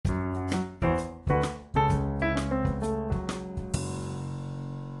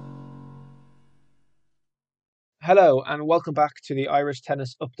Hello, and welcome back to the Irish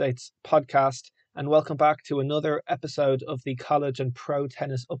Tennis Updates podcast, and welcome back to another episode of the College and Pro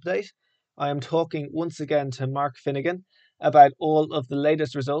Tennis Update. I am talking once again to Mark Finnegan about all of the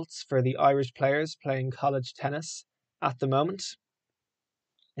latest results for the Irish players playing college tennis at the moment.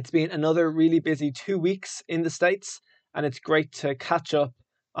 It's been another really busy 2 weeks in the States, and it's great to catch up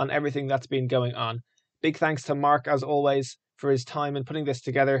on everything that's been going on. Big thanks to Mark, as always, for his time in putting this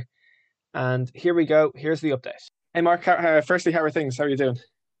together. And here we go. Here's the update. Hey, Mark, firstly, how are things? How are you doing?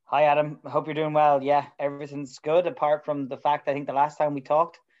 Hi, Adam. I hope you're doing well. Yeah, everything's good, apart from the fact I think the last time we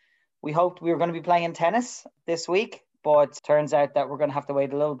talked, we hoped we were going to be playing tennis this week, but turns out that we're going to have to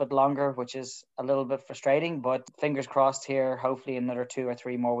wait a little bit longer, which is a little bit frustrating. But fingers crossed here, hopefully another 2 or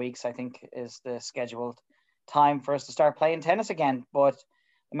 3 more weeks, I think, is the scheduled time for us to start playing tennis again. But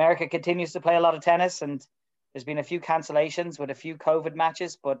America continues to play a lot of tennis, and there's been a few cancellations with a few COVID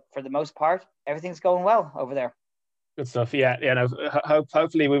matches, but for the most part, everything's going well over there. Good stuff. Yeah. No,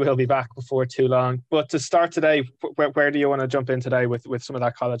 hopefully we will be back before too long. But to start today, where do you want to jump in today with some of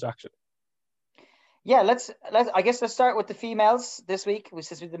that college action? Yeah, let's start with the females this week. We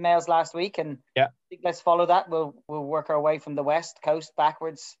did the males last week, and yeah, I think let's follow that. We'll work our way from the west coast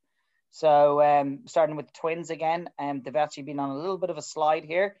backwards. So starting with the twins again, they've actually been on a little bit of a slide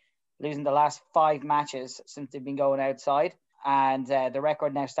here, losing the last 5 matches since they've been going outside, and the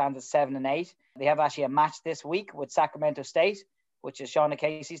record now stands at 7-8. They have actually a match this week with Sacramento State, which is Shauna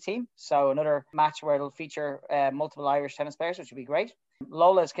Casey's team. So another match where it'll feature multiple Irish tennis players, which would be great.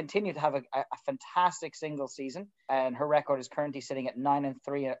 Lola has continued to have a fantastic singles season, and her record is currently sitting at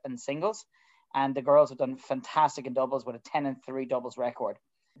 9-3 in singles. And the girls have done fantastic in doubles with a 10-3 doubles record.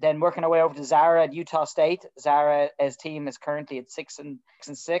 Then working our way over to Zara at Utah State. Zara's team is currently at 6-6.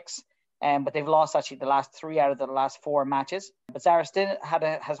 But they've lost actually the last 3 out of the last 4 matches. But Zara still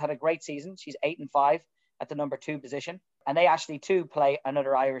has had a great season. She's 8-5 at the number 2 position. And they actually too play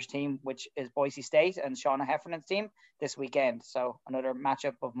another Irish team, which is Boise State and Shauna Heffernan's team this weekend. So another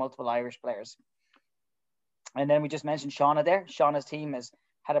matchup of multiple Irish players. And then we just mentioned Shauna there. Shauna's team has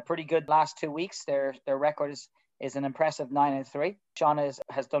had a pretty good last 2 weeks. Their record is an impressive 9-3. Shauna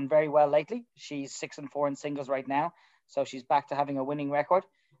has done very well lately. She's 6-4 in singles right now. So she's back to having a winning record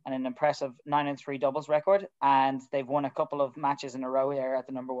and an impressive 9-3 doubles record. And they've won a couple of matches in a row there at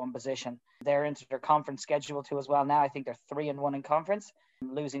the number 1 position. They're into their conference schedule too as well now. I think they're 3-1 in conference,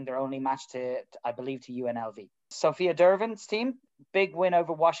 losing their only match to UNLV. Sophia Dervin's team, big win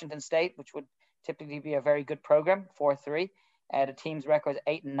over Washington State, which would typically be a very good program, 4-3. The team's record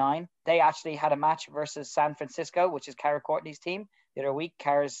is 8-9. They actually had a match versus San Francisco, which is Cara Courtney's team. The other week,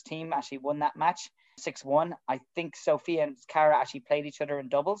 Cara's team actually won that match 6-1. I think Sophia and Cara actually played each other in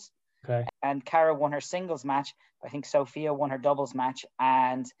doubles. Okay. And Cara won her singles match. I think Sophia won her doubles match,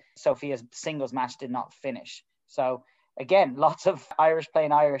 and Sophia's singles match did not finish. So again, lots of Irish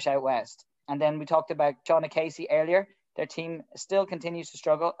playing Irish out west. And then we talked about Shauna Casey earlier. Their team still continues to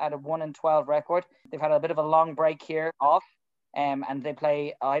struggle at a 1-12 record. They've had a bit of a long break here off, and they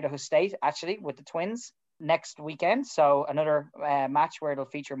play Idaho State actually with the twins next weekend. So another match where it'll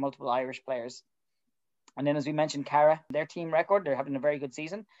feature multiple Irish players. And then, as we mentioned, Cara, their team record, they're having a very good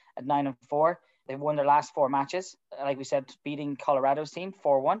season at 9-4. They've won their last 4 matches, like we said, beating Colorado's team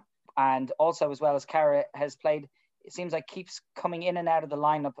 4-1. And also, as well as Cara has played, it seems like keeps coming in and out of the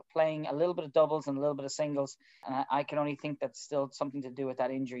lineup, playing a little bit of doubles and a little bit of singles. And I can only think that's still something to do with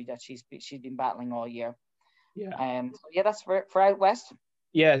that injury that she's been battling all year. Yeah. That's for out west.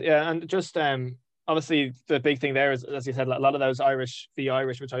 Yeah. And just obviously the big thing there is, as you said, a lot of those Irish,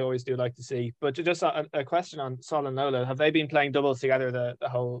 which I always do like to see. But just a question on Sol and Lola. Have they been playing doubles together the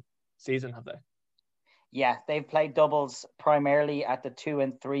whole season, have they? Yeah, they've played doubles primarily at the 2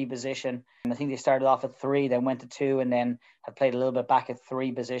 and 3 position. And I think they started off at 3, then went to 2, and then have played a little bit back at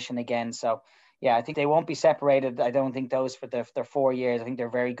 3 position again. So, yeah, I think they won't be separated. I don't think those for their 4 years. I think they're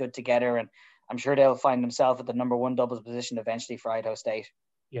very good together, and I'm sure they'll find themselves at the number 1 doubles position eventually for Idaho State.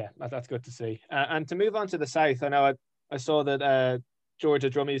 Yeah, that's good to see. And to move on to the south, I know I saw that Georgia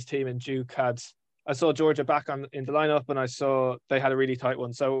Drummy's team in Duke I saw Georgia back in the lineup, and I saw they had a really tight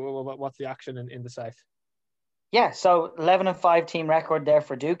one. So what's the action in the south? Yeah, so 11-5 team record there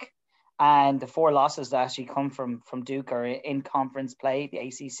for Duke, and the 4 losses that actually come from Duke are in conference play, the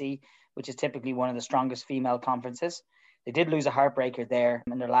ACC, which is typically one of the strongest female conferences. They did lose a heartbreaker there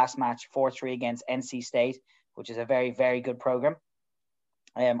in their last match, 4-3 against NC State, which is a very, very good program.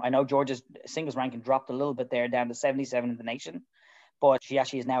 I know Georgia's singles ranking dropped a little bit there, down to 77 in the nation, but she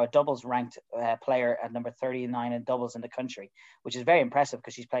actually is now a doubles ranked player at number 39 in doubles in the country, which is very impressive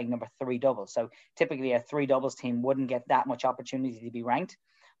because she's playing number 3 doubles. So typically a 3 doubles team wouldn't get that much opportunity to be ranked.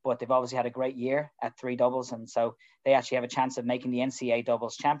 but they've obviously had a great year at three doubles. And so they actually have a chance of making the NCAA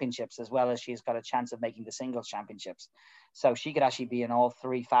doubles championships, as well as she's got a chance of making the singles championships. So she could actually be in all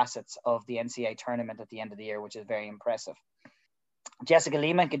three facets of the NCAA tournament at the end of the year, which is very impressive. Jessica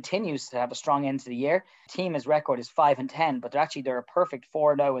Lehman continues to have a strong end to the year. Team's record is 5-10, but they're a perfect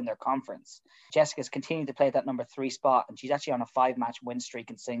 4-0 in their conference. Jessica's continued to play at that number 3 spot, and she's actually on a 5-match win streak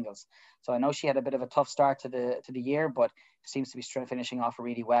in singles. So I know she had a bit of a tough start to the year, but seems to be finishing off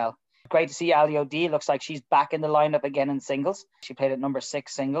really well. Great to see Ali O'D. Looks like she's back in the lineup again in singles. She played at number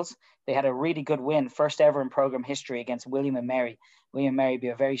 6 singles. They had a really good win, first ever in program history, against William and Mary. William and Mary be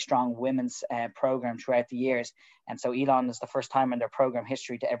a very strong women's program throughout the years. And so Elon is the first time in their program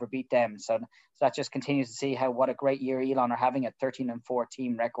history to ever beat them. So that just continues to see what a great year Elon are having at 13-4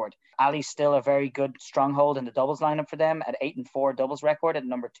 team record. Ali's still a very good stronghold in the doubles lineup for them at 8-4 doubles record at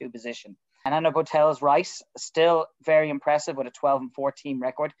number 2 position. And Anna Botels Rice, still very impressive with a 12-4 team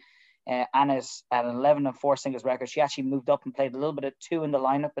record. Anna's at an 11-4 singles record. She actually moved up and played a little bit at 2 in the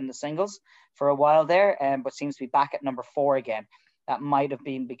lineup in the singles for a while there, but seems to be back at number 4 again. That might have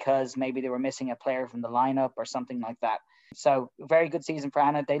been because maybe they were missing a player from the lineup or something like that. So very good season for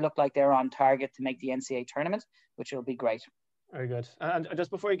Anna. They look like they're on target to make the NCAA tournament, which will be great. Very good. And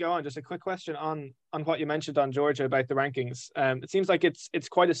just before you go on, just a quick question on what you mentioned on Georgia about the rankings. It seems like it's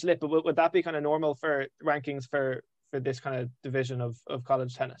quite a slip, but would that be kind of normal for rankings for this kind of division of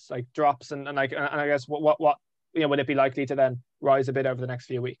college tennis, like drops and I guess what would it be likely to then rise a bit over the next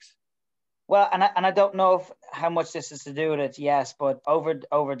few weeks? Well, and I don't know how much this is to do with it, yes, but over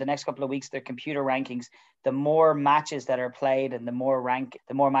the next couple of weeks, their computer rankings, the more matches that are played and the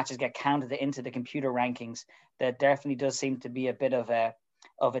more matches get counted into the computer rankings, there definitely does seem to be a bit of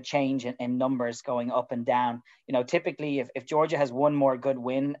a change in numbers going up and down. You know, typically if Georgia has one more good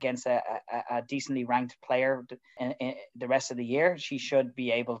win against a decently ranked player in the rest of the year, she should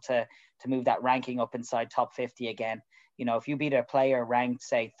be able to move that ranking up inside top 50 again. You know, if you beat a player ranked,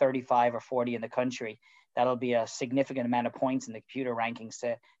 say, 35 or 40 in the country, that'll be a significant amount of points in the computer rankings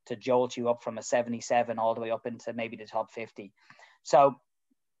to jolt you up from a 77 all the way up into maybe the top 50. So,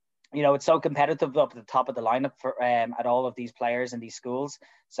 you know, it's so competitive up at the top of the lineup for at all of these players in these schools.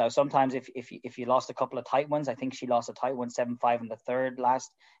 So sometimes if you lost a couple of tight ones, I think she lost a tight one, 7-5 in the third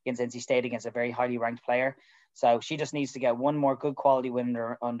last against NC State against a very highly ranked player. So she just needs to get one more good quality win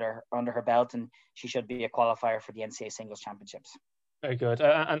under her belt, and she should be a qualifier for the NCAA Singles Championships. Very good.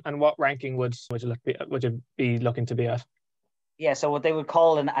 And what ranking would you be looking to be at? Yeah, so what they would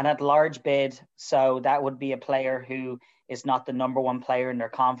call an at-large bid. So that would be a player who is not the number one player in their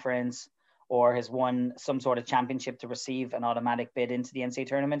conference or has won some sort of championship to receive an automatic bid into the NCAA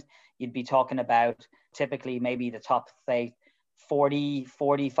tournament. You'd be talking about typically maybe the top, say, 40,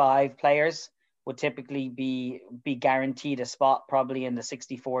 45 players would typically be guaranteed a spot probably in the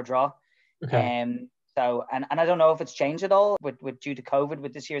 64 draw. Okay. So, and I don't know if it's changed at all with due to COVID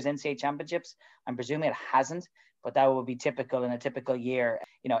with this year's NCAA championships. I'm presuming it hasn't, but that would be typical in a typical year.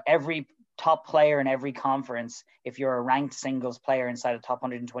 You know, every top player in every conference, if you're a ranked singles player inside the top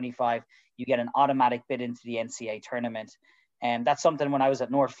 125, you get an automatic bid into the NCAA tournament. And that's something when I was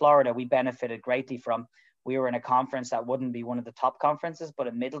at North Florida, we benefited greatly from. We were in a conference that wouldn't be one of the top conferences, but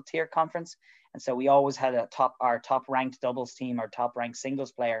a middle tier conference. And so we always had our top ranked doubles team, our top ranked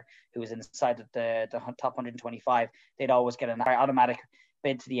singles player who was inside the top 125. They'd always get an automatic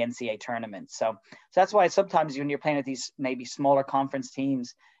bid to the NCAA tournament. So that's why sometimes when you're playing at these maybe smaller conference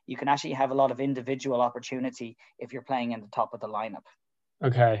teams, you can actually have a lot of individual opportunity if you're playing in the top of the lineup.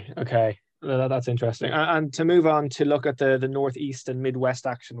 Okay. That's interesting. And to move on to look at the Northeast and Midwest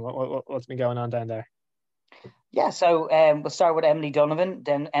action, what's been going on down there? Yeah, so we'll start with Emily Donovan.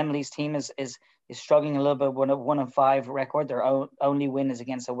 Then Emily's team is struggling a little bit with a 1-5 record. Their only win is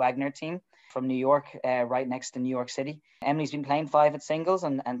against a Wagner team from New York, right next to New York City. Emily's been playing 5 at singles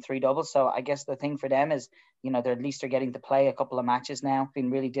and 3 doubles. So I guess the thing for them is, you know, they're at least getting to play a couple of matches now. It's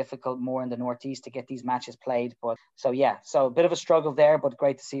been really difficult more in the Northeast to get these matches played. But so a bit of a struggle there, but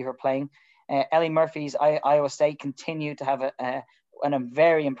great to see her playing. Ellie Murphy's Iowa State continue to have a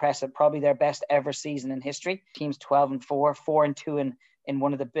very impressive, probably their best ever season in history. Team's 12-4, 4-2 in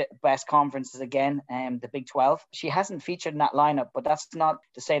one of the best conferences again, the Big 12. She hasn't featured in that lineup, but that's not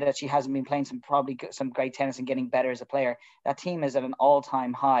to say that she hasn't been playing some great tennis and getting better as a player. That team is at an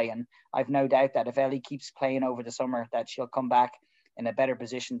all-time high, and I've no doubt that if Ellie keeps playing over the summer, that she'll come back in a better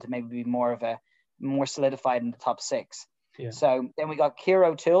position to maybe be more solidified in the top 6. Yeah. So then we got Kira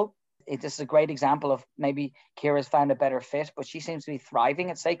O'Toole. This is a great example of maybe Kira's found a better fit, but she seems to be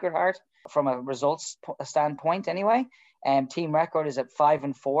thriving at Sacred Heart from a results standpoint anyway. Team record is at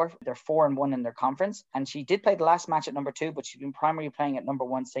 5-4. They're 4-1 in their conference. And she did play the last match at number 2, but she's been primarily playing at number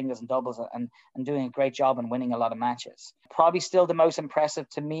 1 singles and doubles and doing a great job and winning a lot of matches. Probably still the most impressive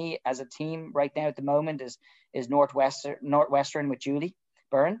to me as a team right now at the moment is Northwestern with Julie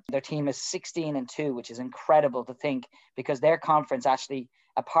Byrne. Their team is 16-2, which is incredible to think, because their conference actually,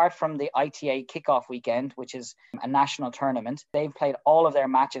 apart from the ITA kickoff weekend, which is a national tournament, they've played all of their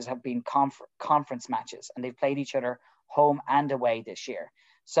matches have been conference matches, and they've played each other home and away this year.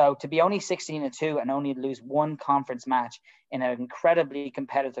 So to be only 16-2 and only lose one conference match in an incredibly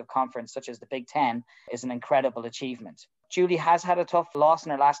competitive conference such as the Big Ten is an incredible achievement. Julie has had a tough loss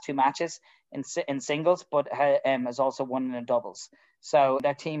in her last 2 matches in singles, but has also won in doubles. So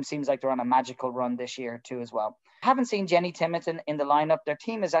their team seems like they're on a magical run this year too as well. I haven't seen Jenny Timmerton in the lineup. Their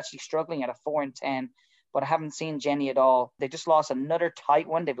team is actually struggling at a 4-10, but I haven't seen Jenny at all. They just lost another tight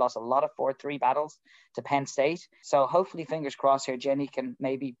one. They've lost a lot of 4-3 battles to Penn State. So hopefully, fingers crossed here, Jenny can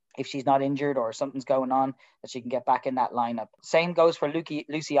maybe, if she's not injured or something's going on, that she can get back in that lineup. Same goes for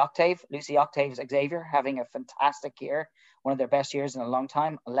Lucy Octave. Lucy Octave's Xavier having a fantastic year, one of their best years in a long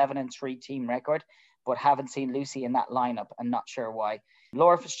time, 11-3 team record, but haven't seen Lucy in that lineup and not sure why.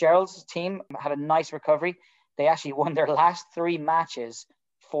 Laura Fitzgerald's team had a nice recovery. They actually won their last 3 matches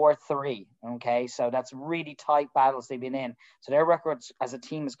 4-3. Okay, so that's really tight battles they've been in. So their records as a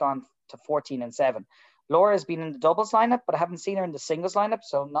team has gone to 14-7. Laura has been in the doubles lineup, but I haven't seen her in the singles lineup,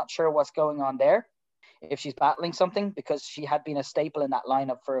 so I'm not sure what's going on there, if she's battling something, because she had been a staple in that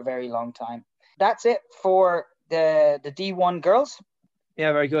lineup for a very long time. That's it for the D1 girls.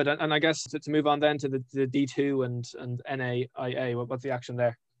 Yeah, very good. And I guess to move on then to the D2 and NAIA, what's the action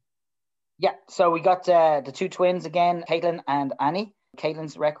there? Yeah, so we got the 2 twins again, Caitlin and Annie.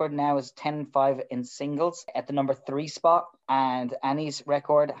 Caitlin's record now is 10-5 in singles at the number 3 spot, and Annie's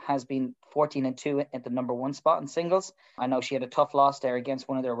record has been 14-2 at the number 1 spot in singles. I know she had a tough loss there against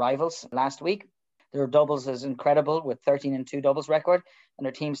one of their rivals last week. Their doubles is incredible with 13-2 doubles record, and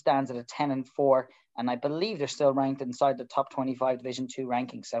their team stands at a 10-4, and I believe they're still ranked inside the top 25 Division 2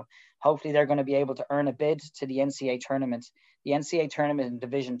 ranking. So hopefully they're going to be able to earn a bid to the NCAA tournament. The NCAA tournament in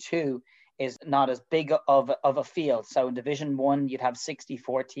Division 2 is not as big of a field. So in Division 1, you'd have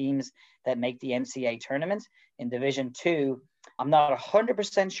 64 teams that make the NCAA tournament. In Division 2, I'm not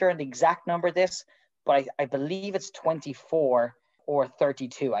 100% sure on the exact number of this, but I believe it's 24 or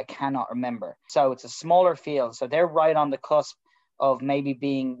 32. I cannot remember. So it's a smaller field. So they're right on the cusp of maybe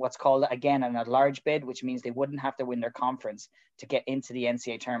being what's called, again, a large bid, which means they wouldn't have to win their conference to get into the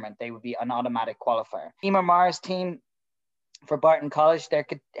NCAA tournament. They would be an automatic qualifier. Emer Mara's team for Barton College, they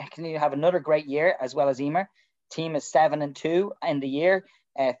continue to have another great year, as well as Emer. Team is 7-2 in the year,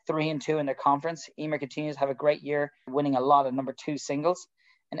 3-2 in their conference. Emer continues to have a great year, winning a lot of number 2 singles.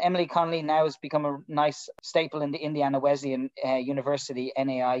 And Emily Connolly now has become a nice staple in the Indiana Wesleyan University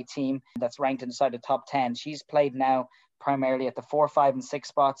NAI team that's ranked inside the top 10. She's played now primarily at the 4, 5, and 6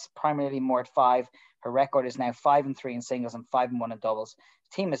 spots, primarily more at 5. Her record is now 5-3 in singles and 5-1 in doubles.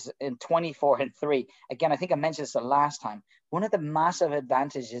 The team is in 24-3. Again, I think I mentioned this the last time. One of the massive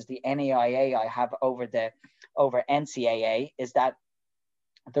advantages the NAIA I have over NCAA is that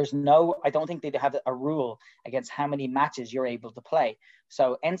I don't think they have a rule against how many matches you're able to play.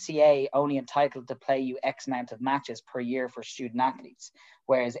 So NCAA only entitled to play you X amount of matches per year for student athletes,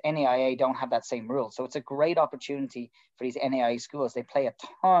 whereas NAIA don't have that same rule. So it's a great opportunity for these NAIA schools. They play a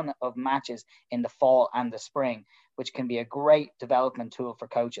ton of matches in the fall and the spring, which can be a great development tool for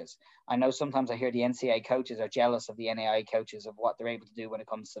coaches. I know sometimes I hear the NCAA coaches are jealous of the NAIA coaches of what they're able to do when it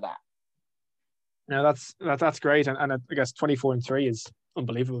comes to that. No, that's great, and I guess 24-3 is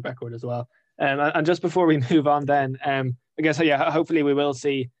unbelievable record as well. And just before we move on, then I guess hopefully we will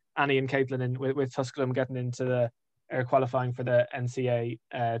see Annie and Caitlin with Tusculum getting into the qualifying for the NCAA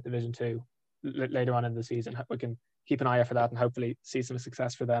Division 2 later on in the season. We can keep an eye out for that and hopefully see some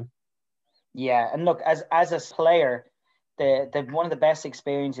success for them. Yeah, and look, as a player, the one of the best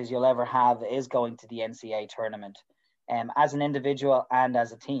experiences you'll ever have is going to the NCAA tournament. As an individual and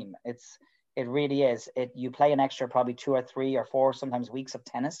as a team, it really is. You play an extra probably 2 or 3 or 4 sometimes weeks of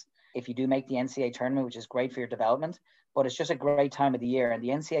tennis if you do make the NCAA tournament, which is great for your development. But it's just a great time of the year, and the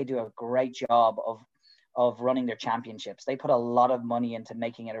NCAA do a great job of running their championships. They put a lot of money into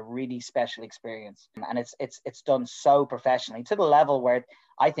making it a really special experience, and it's done so professionally to the level where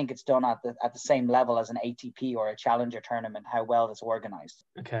I think it's done at the same level as an ATP or a Challenger tournament. How well it's organized.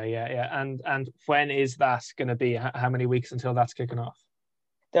 Okay, yeah. And when is that going to be? How many weeks until that's kicking off?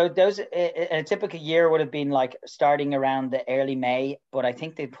 Those in a typical year would have been like starting around the early May, but I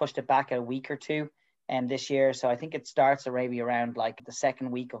think they pushed it back a week or two this year. So I think it starts maybe around like the 2nd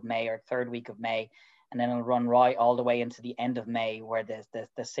week of May or 3rd week of May. and then it'll run right all the way into the end of May, where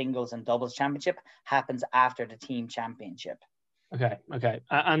the singles and doubles championship happens after the team championship. Okay.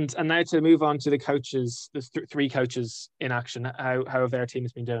 And now to move on to the coaches, there's three coaches in action. How have their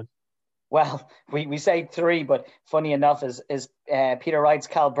teams been doing? Well, we say three, but funny enough is Peter Wright's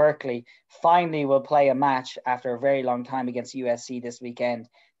Cal Berkeley finally will play a match after a very long time against USC this weekend.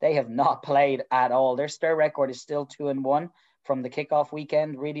 They have not played at all. Their record is still 2-1 from the kickoff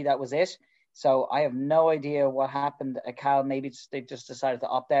weekend. Really, that was it. So I have no idea what happened at Cal. Maybe they just decided to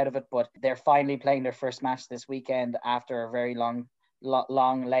opt out of it, but they're finally playing their first match this weekend after a very long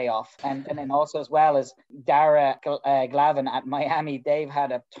layoff. And then also as well as Dara Glavin at Miami, they've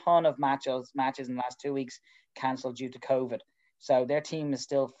had a ton of matches in the last 2 weeks cancelled due to COVID. So their team is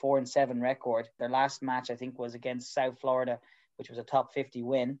still 4-7 record. Their last match, I think, was against South Florida, which was a top 50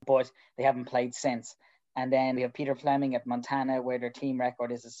 win, but they haven't played since. And then we have Peter Fleming at Montana, where their team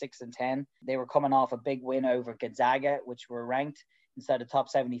record is a 6-10. They were coming off a big win over Gonzaga, which were ranked inside the top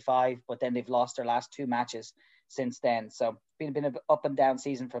 75, but then they've lost their last two matches since then. So it's been an up and down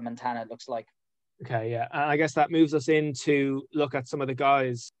season for Montana, it looks like. Okay, yeah. And I guess that moves us in to look at some of the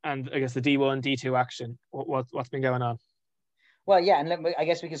guys and I guess the D1, D2 action. What's been going on? Well, yeah, and I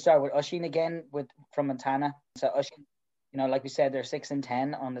guess we can start with Oisin again from Montana. So Oisin, like we said, they're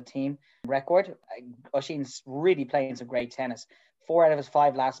 6-10 on the team record. Oisin's really playing some great tennis. 4 out of his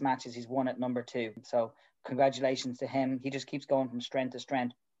 5 last matches, he's won at number 2. So congratulations to him. He just keeps going from strength to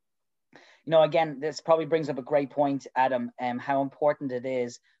strength. Again, this probably brings up a great point, Adam, how important it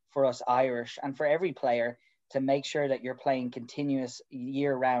is for us Irish and for every player to make sure that you're playing continuous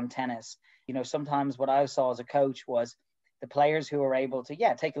year-round tennis. Sometimes what I saw as a coach was the players who are able to,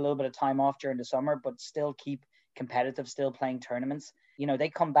 take a little bit of time off during the summer, but still keep competitive, still playing tournaments. They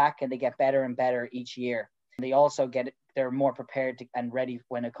come back and they get better and better each year. They also they're more prepared and ready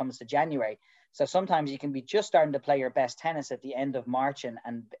when it comes to January. So sometimes you can be just starting to play your best tennis at the end of March and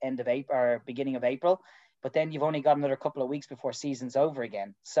end of April or beginning of April, but then you've only got another couple of weeks before season's over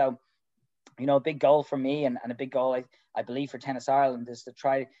again. So, a big goal for me and a big goal I believe for Tennis Ireland is to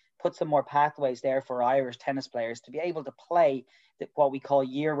try to put some more pathways there for Irish tennis players to be able to play what we call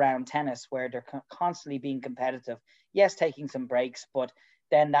year-round tennis, where they're constantly being competitive. Yes, taking some breaks, but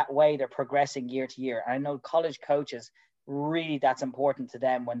then that way they're progressing year to year. I know college coaches, really that's important to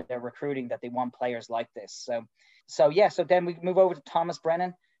them when they're recruiting, that they want players like this. So then we move over to Thomas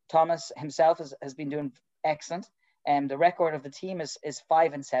Brennan. Thomas himself has been doing excellent. The record of the team is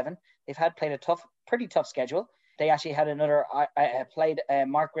 5-7. They've played a pretty tough schedule. They actually had played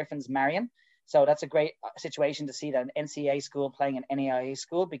Mark Griffin's Marion. So that's a great situation to see that an NCAA school playing an NAIA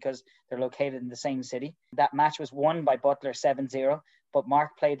school because they're located in the same city. That match was won by Butler 7-0, but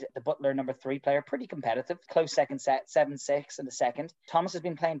Mark played the Butler number 3 player, pretty competitive, close second set, 7-6 in the second. Thomas has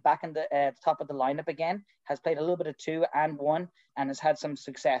been playing back in the top of the lineup again, has played a little bit of 2 and 1, and has had some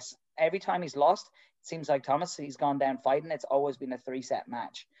success. Every time he's lost, it seems like Thomas, he's gone down fighting. It's always been a 3-set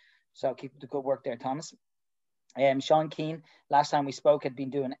match. So keep the good work there, Thomas. Sean Keane, last time we spoke, had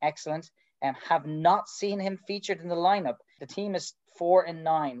been doing excellent. Have not seen him featured in the lineup. The team is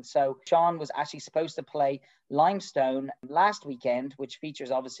 4-9. So Sean was actually supposed to play Limestone last weekend, which features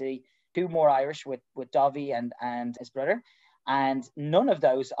obviously 2 more Irish with Dovey and his brother. And none of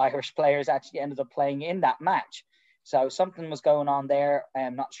those Irish players actually ended up playing in that match. So something was going on there.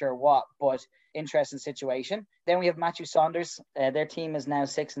 I'm not sure what, but interesting situation. Then we have Matthew Saunders. Their team is now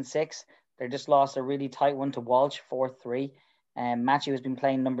 6-6. They just lost a really tight one to Walsh, 4-3. Matthew has been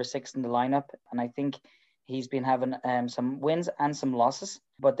playing number 6 in the lineup, and I think he's been having some wins and some losses,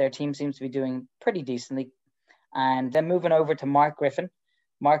 but their team seems to be doing pretty decently. And then moving over to Mark Griffin.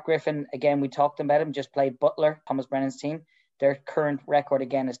 Mark Griffin, again, we talked about him, just played Butler, Thomas Brennan's team. Their current record,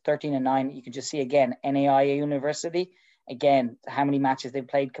 again, is 13-9. You can just see, again, NAIA University. Again, how many matches they've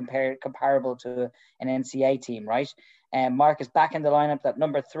played comparable to an NCAA team, right? Mark is back in the lineup, that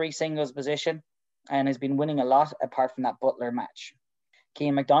number 3 singles position, and has been winning a lot apart from that Butler match.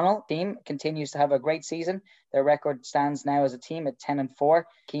 Cian McDonald team continues to have a great season. Their record stands now as a team at 10-4.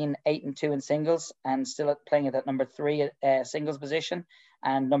 Cian 8-2 in singles and still playing at that number 3 singles position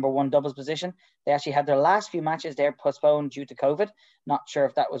and number 1 doubles position. They actually had their last few matches there postponed due to COVID. Not sure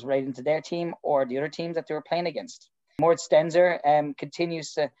if that was relating to their team or the other teams that they were playing against. Moritz Stenzer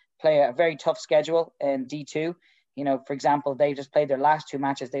continues to play a very tough schedule in D2. For example, they just played their last 2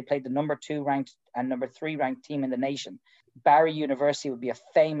 matches. They played the number 2 ranked and number 3 ranked team in the nation. Barry University would be a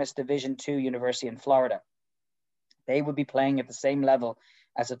famous Division II university in Florida. They would be playing at the same level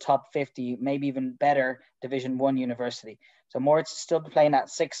as a top 50, maybe even better Division I university. So Moritz is still playing that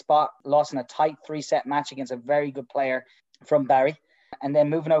 6th spot, lost in a tight 3-set match against a very good player from Barry. And then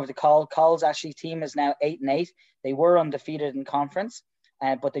moving over to Col. Col's actually team is now 8-8. They were undefeated in conference,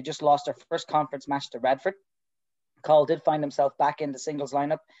 but they just lost their first conference match to Redford. Col did find himself back in the singles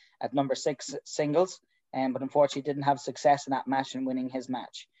lineup at number 6 singles, but unfortunately didn't have success in that match and winning his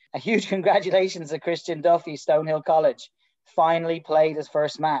match. A huge congratulations to Christian Duffy, Stonehill College. Finally played his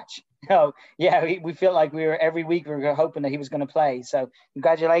first match. Oh, yeah, we feel like every week we were hoping that he was going to play. So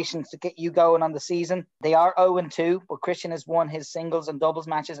congratulations to get you going on the season. They are 0-2, but Christian has won his singles and doubles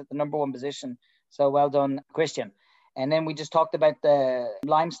matches at the number 1 position. So well done, Christian. And then we just talked about the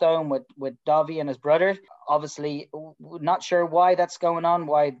Limestone with Davi and his brother. Obviously, not sure why that's going on,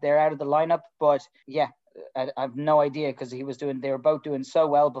 why they're out of the lineup. But yeah, I have no idea because they were both doing so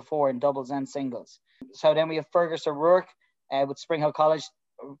well before in doubles and singles. So then we have Fergus O'Rourke with Springhill College.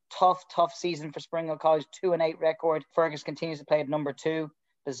 Tough season for Springhill College, 2-8 record. Fergus continues to play at number 2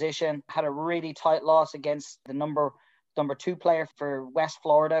 position. Had a really tight loss against the number 2 player for West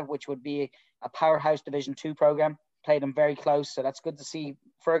Florida, which would be a powerhouse Division 2 program. Played them very close, so that's good to see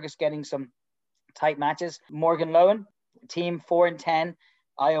Fergus getting some tight matches. Morgan Lowen, team 4-10.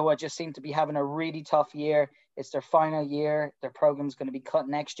 Iowa just seem to be having a really tough year. It's their final year. Their program's going to be cut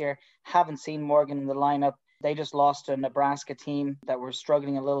next year. Haven't seen Morgan in the lineup. They just lost to a Nebraska team that were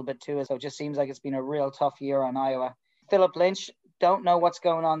struggling a little bit too. So it just seems like it's been a real tough year on Iowa. Philip Lynch, don't know what's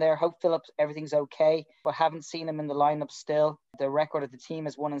going on there. Hope Philip, everything's okay, but haven't seen him in the lineup still. The record of the team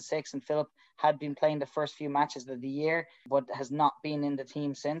is 1-6, and Philip had been playing the first few matches of the year, but has not been in the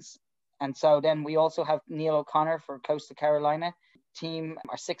team since. And so then we also have Neil O'Connor for Coastal Carolina. Team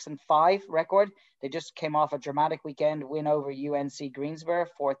are 6-5 record. They just came off a dramatic weekend win over UNC Greensboro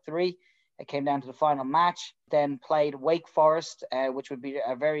 4-3. It came down to the final match, then played Wake Forest, which would be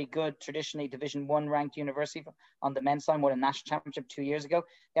a very good, traditionally Division 1 ranked university on the men's side, won a national championship 2 years ago.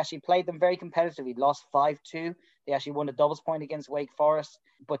 They actually played them very competitively, lost 5-2. They actually won a doubles point against Wake Forest,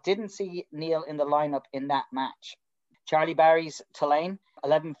 but didn't see Neil in the lineup in that match. Charlie Barry's Tulane,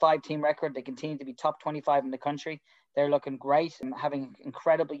 11-5 team record. They continue to be top 25 in the country. They're looking great and having an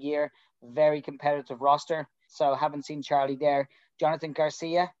incredible year, very competitive roster. So haven't seen Charlie there. Jonathan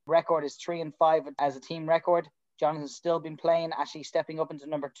Garcia, record is 3-5 as a team record. Jonathan's still been playing, actually stepping up into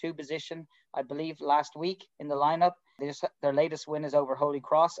number 2 position, I believe, last week in the lineup. Their latest win is over Holy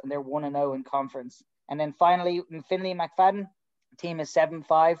Cross, and they're 1-0 in conference. And then finally, Finley McFadden, team is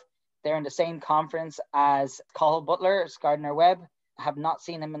 7-5. They're in the same conference as Cathal Butler, Gardner Webb. Have not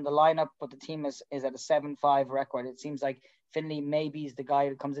seen him in the lineup, but the team is at a 7-5 record. It seems like Finley maybe is the guy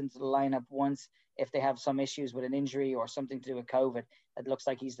that comes into the lineup once if they have some issues with an injury or something to do with COVID. It looks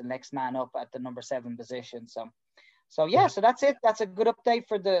like he's the next man up at the number 7 position. So that's it. That's a good update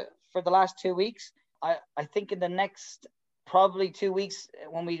for the last 2 weeks. I think in the next probably 2 weeks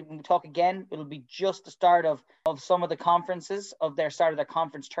when we talk again, it'll be just the start of some of the conferences of their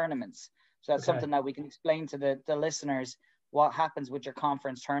conference tournaments. So that's something that we can explain to the listeners, what happens with your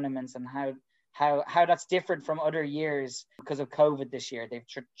conference tournaments and how that's different from other years because of COVID this year. They've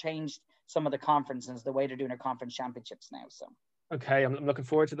changed some of the conferences, the way they're doing their conference championships now. So. Okay, I'm looking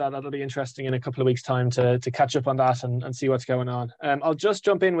forward to that. That'll be interesting in a couple of weeks' time to catch up on that and see what's going on. I'll just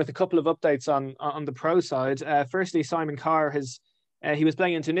jump in with a couple of updates on the pro side. Firstly, Simon Carr he was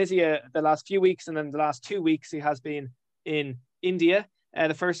playing in Tunisia the last few weeks, and then the last 2 weeks he has been in India.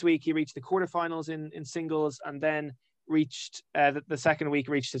 The first week he reached the quarterfinals in singles, and then reached the second week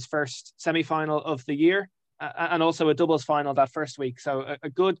reached his first semi-final of the year. And also a doubles final that first week. So a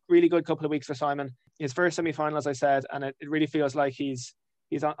really good couple of weeks for Simon. His first semi-final, as I said, and it really feels like he's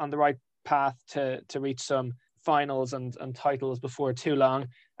on the right path to reach some finals and titles before too long.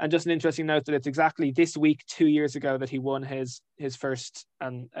 And just an interesting note that it's exactly this week 2 years ago that he won his first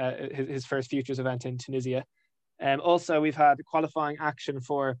futures event in Tunisia. Also, we've had qualifying action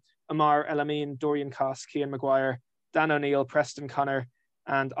for Amar El Amin, Dorian Koss, Cian Maguire, Dan O'Neill, Preston Connor,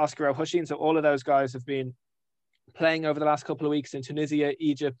 and Oscar O'Hushin. So all of those guys have been playing over the last couple of weeks in Tunisia,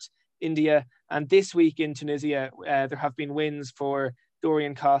 Egypt, India, and this week in Tunisia, there have been wins for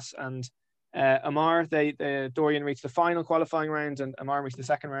Dorian Koss and Amar. Dorian reached the final qualifying round and Amar reached the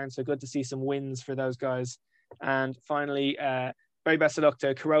second round, so good to see some wins for those guys. And finally, very best of luck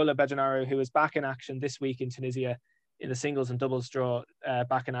to Carola Bejanaro, who is back in action this week in Tunisia in the singles and doubles draw,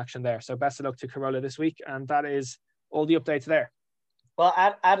 back in action there. So best of luck to Carola this week, and that is all the updates there. Well,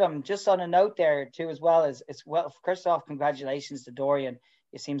 Adam, just on a note there too, as well as first off, congratulations to Dorian.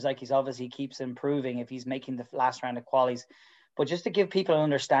 It seems like he's obviously keeps improving if he's making the last round of qualies. But just to give people an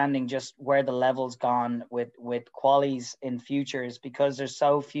understanding just where the level's gone with qualies in futures, because there's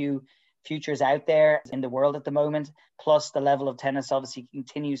so few futures out there in the world at the moment, plus the level of tennis obviously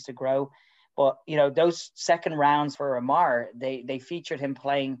continues to grow. But those second rounds for Amar, they featured him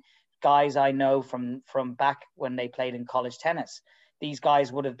playing guys I know from back when they played in college tennis. These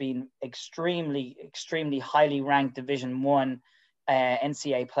guys would have been extremely, extremely highly ranked Division One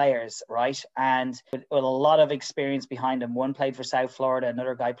NCAA players, right? And with a lot of experience behind them. One played for South Florida,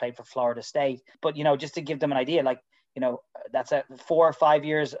 another guy played for Florida State. But just to give them an idea, like that's a 4 or 5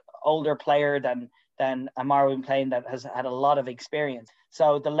 years older player than Amar been playing, that has had a lot of experience.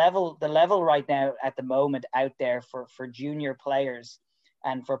 So the level right now at the moment out there for junior players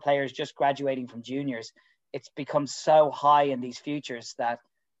and for players just graduating from juniors, it's become so high in these futures that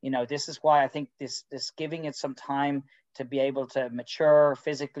this is why I think this giving it some time to be able to mature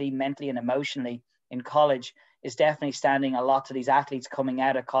physically, mentally, and emotionally in college is definitely standing a lot to these athletes coming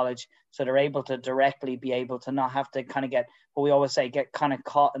out of college, so they're able to directly be able to not have to kind of get what we always say, get kind of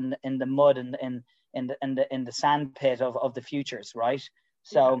caught in the mud and in the sand pit of the futures, right?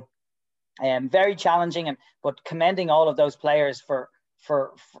 So very challenging, but commending all of those players for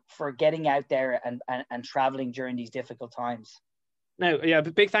getting out there and traveling during these difficult times. No, yeah,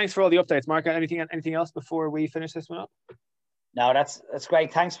 but big thanks for all the updates, Mark. Anything else before we finish this one up? No, that's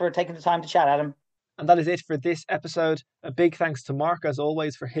great. Thanks for taking the time to chat, Adam. And that is it for this episode. A big thanks to Mark, as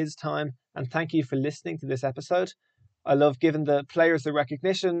always, for his time. And thank you for listening to this episode. I love giving the players the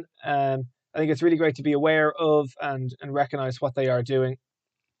recognition. I think it's really great to be aware of and recognize what they are doing.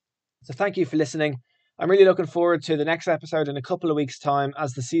 So thank you for listening. I'm really looking forward to the next episode in a couple of weeks' time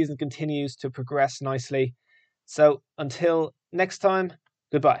as the season continues to progress nicely. So until next time,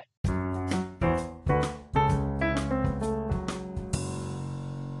 goodbye.